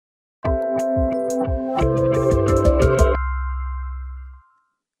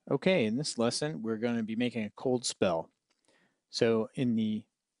Okay, in this lesson, we're going to be making a cold spell. So in the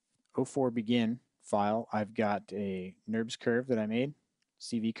 04 begin file, I've got a NURBS curve that I made,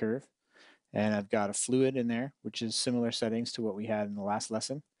 CV curve, and I've got a fluid in there, which is similar settings to what we had in the last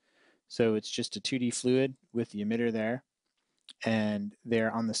lesson. So it's just a 2D fluid with the emitter there, and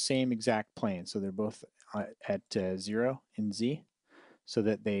they're on the same exact plane. So they're both at 0 in Z so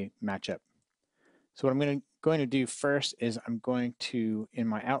that they match up. So what I'm going to do first is I'm going to, in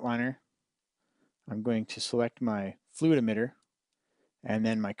my outliner, I'm going to select my fluid emitter and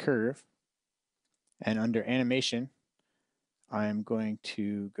then my curve. And under animation, I'm going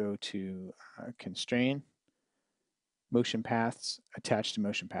to go to Constraint, Motion Paths, Attach to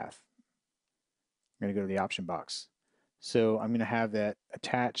Motion Path. I'm going to go to the option box. So I'm going to have that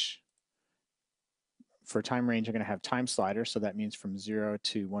attach. For time range, I'm going to have time slider. So that means from 0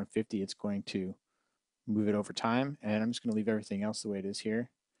 to 150, it's going to move it over time. And I'm just going to leave everything else the way it is here.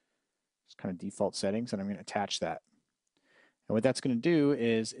 It's kind of default settings, and I'm going to attach that. And what that's going to do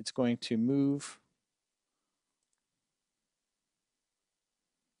is it's going to move.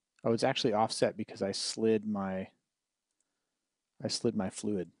 Oh, it's actually offset because I slid my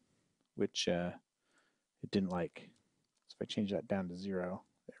fluid, which it didn't like. So if I change that down to 0,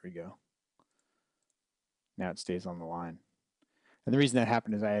 there we go. Now it stays on the line. And the reason that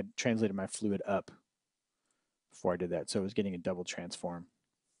happened is I had translated my fluid up before I did that, so I was getting a double transform.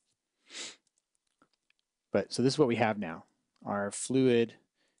 But so this is what we have now. Our fluid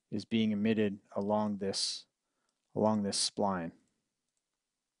is being emitted along this spline.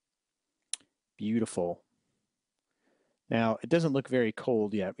 Beautiful. Now, it doesn't look very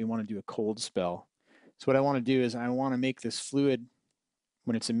cold yet. We want to do a cold spell. So what I want to do is I want to make this fluid,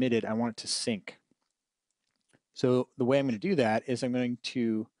 when it's emitted, I want it to sink. So the way I'm going to do that is I'm going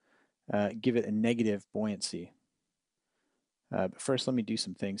to give it a negative buoyancy. But first, let me do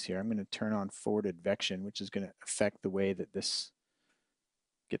some things here. I'm going to turn on forward advection, which is going to affect the way that this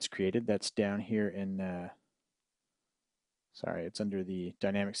gets created. That's down here in, sorry, it's under the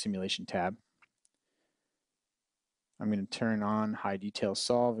Dynamic Simulation tab. I'm going to turn on High Detail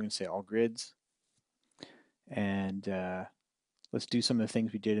Solve. I'm going to say All Grids. And let's do some of the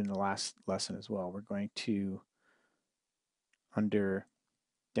things we did in the last lesson as well. We're going to, under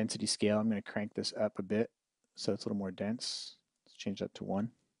Density Scale, I'm going to crank this up a bit so it's a little more dense. Let's change that to 1.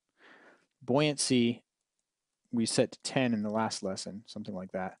 Buoyancy, we set to 10 in the last lesson, something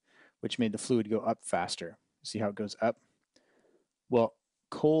like that, which made the fluid go up faster. See how it goes up? Well,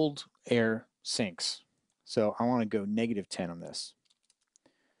 cold air sinks. So I want to go -10 on this.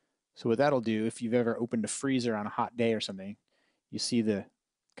 So what that'll do, if you've ever opened a freezer on a hot day or something, you see the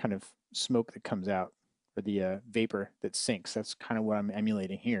kind of smoke that comes out, or the vapor that sinks. That's kind of what I'm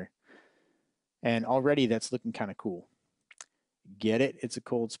emulating here. And already that's looking kind of cool. Get it? It's a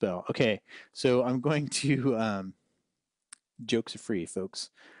cold spell. Okay, so I'm going to, jokes are free, folks.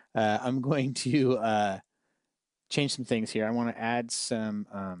 I'm going to change some things here. I want to add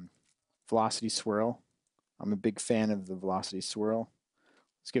some velocity swirl. I'm a big fan of the velocity swirl.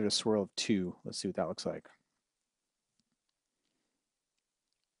 Let's give it a swirl of 2. Let's see what that looks like.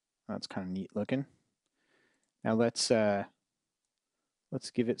 That's kind of neat looking. Now let's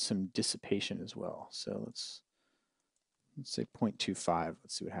give it some dissipation as well. So let's say 0.25.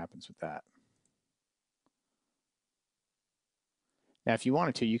 Let's see what happens with that. Now, if you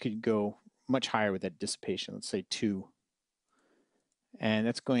wanted to, you could go much higher with that dissipation. Let's say 2. And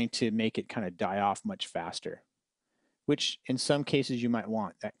that's going to make it kind of die off much faster, which in some cases you might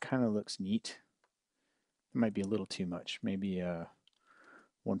want. That kind of looks neat. It might be a little too much. Maybe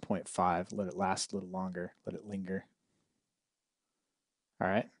 1.5. Let it last a little longer. Let it linger. All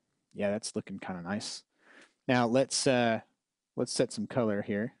right. Yeah, that's looking kind of nice. Now let's set some color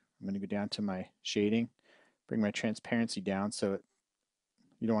here. I'm going to go down to my shading, bring my transparency down so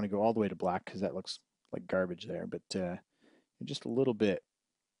you don't want to go all the way to black because that looks like garbage there, but just a little bit.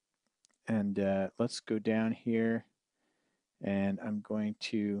 And let's go down here, and I'm going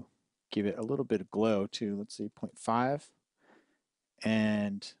to give it a little bit of glow to, let's say, 0.5.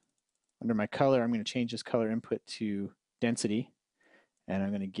 And under my color, I'm going to change this color input to density, and I'm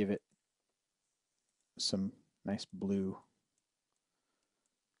going to give it some nice blue,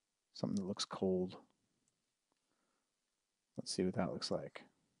 something that looks cold. Let's see what that looks like.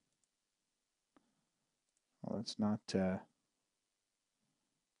 Well, it's not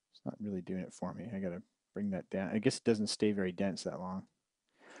really doing it for me. I gotta bring that down. I guess it doesn't stay very dense that long.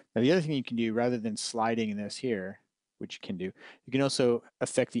 Now the other thing you can do, rather than sliding this here, which you can do, you can also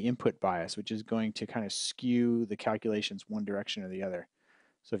affect the input bias, which is going to kind of skew the calculations one direction or the other.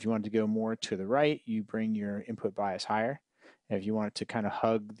 So if you want to go more to the right, you bring your input bias higher. And if you want it to kind of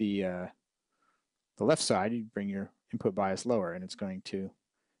hug the left side, you bring your input bias lower, and it's going to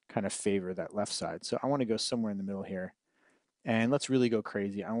kind of favor that left side. So I want to go somewhere in the middle here. And let's really go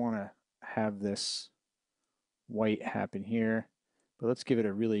crazy. I want to have this white happen here, but let's give it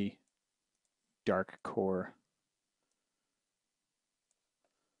a really dark core.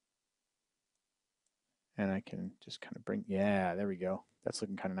 And I can just kind of bring, yeah, there we go. That's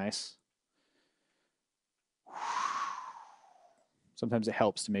looking kind of nice. Sometimes it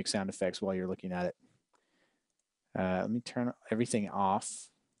helps to make sound effects while you're looking at it. Let me turn everything off,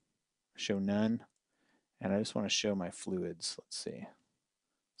 show none, and I just want to show my fluids. Let's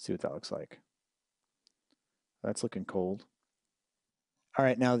see what that looks like. That's looking cold. All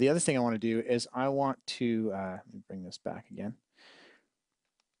right, now the other thing I want to do is I want to, let me bring this back again.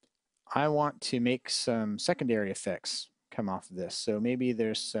 I want to make some secondary effects come off of this. So maybe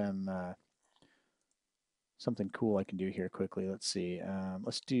there's something cool I can do here quickly. Let's see.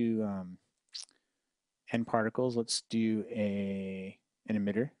 Let's do end particles. Let's do an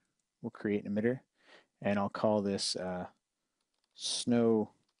emitter. We'll create an emitter, and I'll call this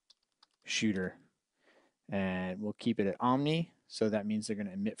snow shooter. And we'll keep it at omni, so that means they're going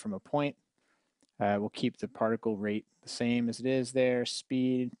to emit from a point. We'll keep the particle rate the same as it is there,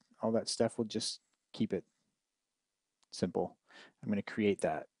 speed, all that stuff. We'll just keep it simple. I'm going to create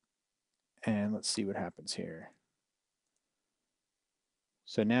that. And let's see what happens here.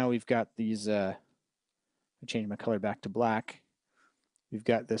 So now we've got these, I changed my color back to black. We've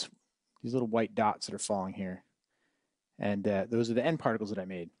got these little white dots that are falling here. And those are the end particles that I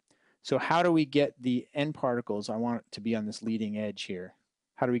made. So how do we get the end particles? I want it to be on this leading edge here.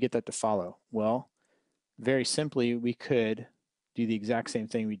 How do we get that to follow? Well, very simply, we could do the exact same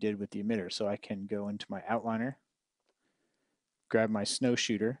thing we did with the emitter. So I can go into my outliner, grab my snow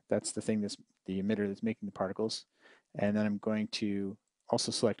shooter. That's the thing that's the emitter that's making the particles. And then I'm going to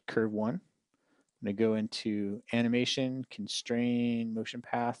also select curve 1. I'm going to go into animation, constraint, motion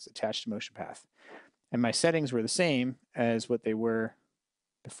paths, attach to motion path. And my settings were the same as what they were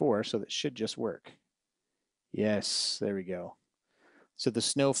before, so that should just work. Yes, there we go. So the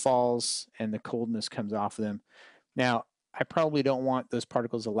snow falls and the coldness comes off of them. Now, I probably don't want those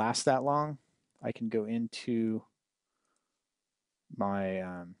particles to last that long. I can go into my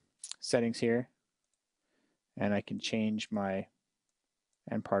settings here, and I can change my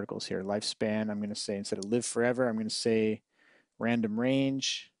end particles here. Lifespan, I'm going to say, instead of live forever, I'm going to say random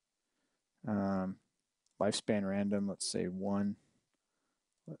range. Lifespan random, let's say 1.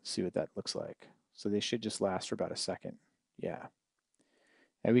 Let's see what that looks like. So they should just last for about a second. Yeah.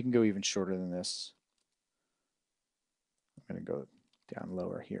 And we can go even shorter than this. I'm going to go down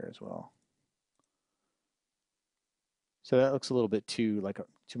lower here as well. So that looks a little bit too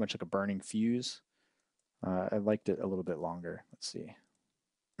much like a burning fuse. I liked it a little bit longer. Let's see.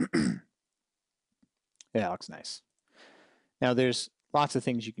 Yeah, it looks nice. Now there's lots of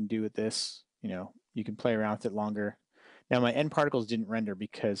things you can do with this. You can play around with it longer. Now my end particles didn't render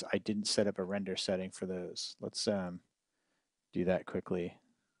because I didn't set up a render setting for those. Let's do that quickly.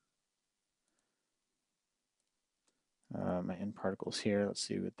 My end particles here, let's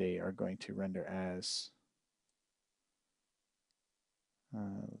see what they are going to render as.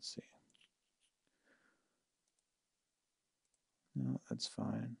 Let's see. No, that's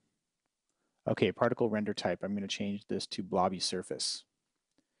fine. Okay, particle render type. I'm going to change this to blobby surface.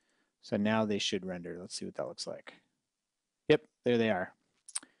 So now they should render. Let's see what that looks like. Yep, there they are.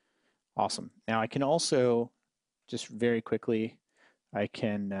 Awesome. Now I can also, just very quickly, I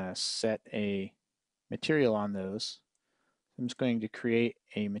can set a material on those. I'm just going to create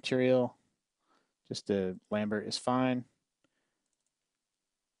a material. Just a Lambert is fine.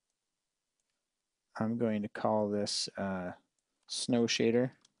 I'm going to call this snow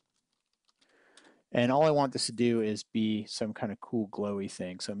shader. And all I want this to do is be some kind of cool glowy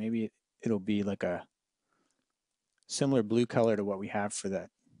thing. So maybe it'll be like a similar blue color to what we have for that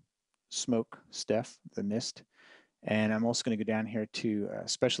smoke stuff, the mist. And I'm also going to go down here to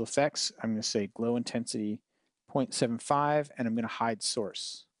special effects. I'm going to say glow intensity 0.75, and I'm going to hide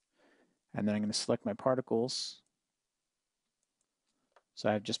source. And then I'm going to select my particles. So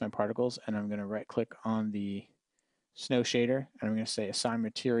I have just my particles, and I'm going to right click on the snow shader, and I'm going to say assign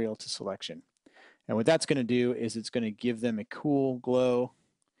material to selection. And what that's going to do is it's going to give them a cool glow.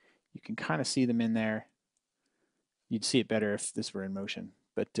 You can kind of see them in there. You'd see it better if this were in motion,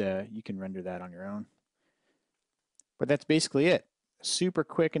 but you can render that on your own. But that's basically it. Super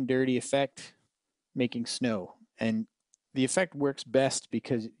quick and dirty effect making snow. And the effect works best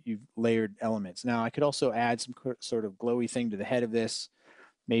because you've layered elements. Now I could also add some sort of glowy thing to the head of this.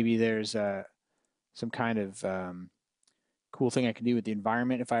 Maybe there's some kind of cool thing I can do with the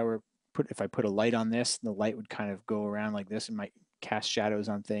environment. If I put a light on this, the light would kind of go around like this and might cast shadows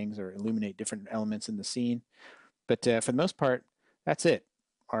on things or illuminate different elements in the scene. But for the most part, that's it.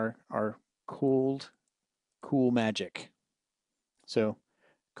 Our cool magic. So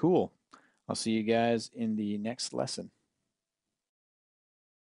cool. I'll see you guys in the next lesson.